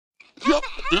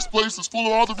This place is full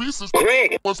of all the reasons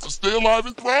Greg wants to stay alive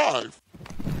and thrive.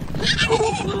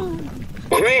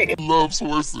 Greg loves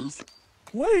horses.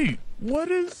 Wait,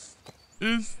 what is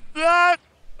that?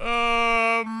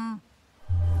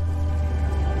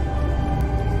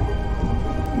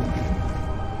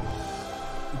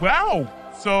 Wow,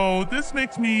 so this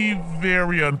makes me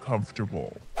very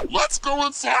uncomfortable. Let's go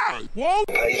inside. Whoa,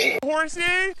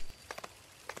 horsey.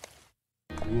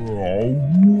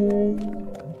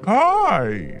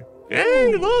 Hi.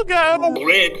 Hey, look, I'm a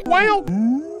whale.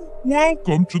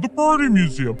 Welcome to the Bertie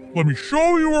Museum. Let me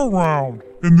show you around.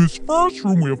 In this first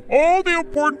room, we have all the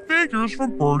important figures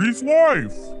from Bertie's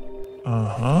life.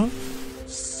 Uh-huh.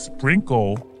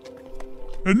 Sprinkle.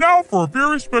 And now for a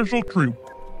very special treat.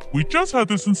 We just had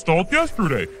this installed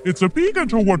yesterday. It's a peek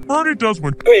into what Bertie does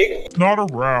when Greg's not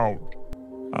around.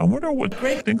 I wonder what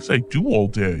Greg thinks I do all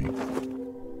day.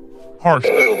 Harsh,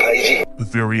 but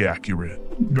very accurate.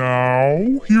 Now,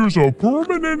 here's a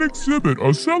permanent exhibit,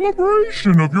 a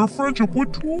celebration of your friendship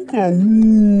with Tuca.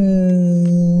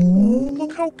 Ooh,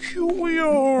 look how cute we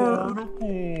are.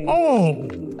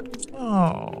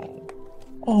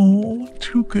 Oh,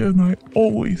 Tuca and I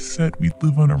always said we'd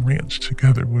live on a ranch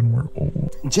together when we're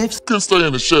old. Jeff can stay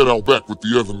in the shed out back with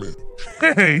the other men.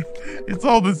 Hey, it's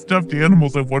all the stuffed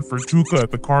animals I won for Tuca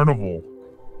at the carnival.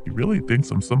 He really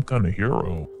thinks I'm some kind of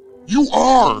hero. You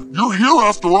are. You're here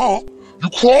after all. You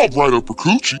crawled right up her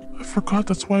coochie. I forgot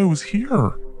that's why I was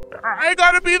here. I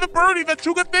gotta be the Bertie that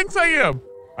Tuca thinks I am.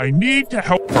 I need to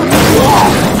help her.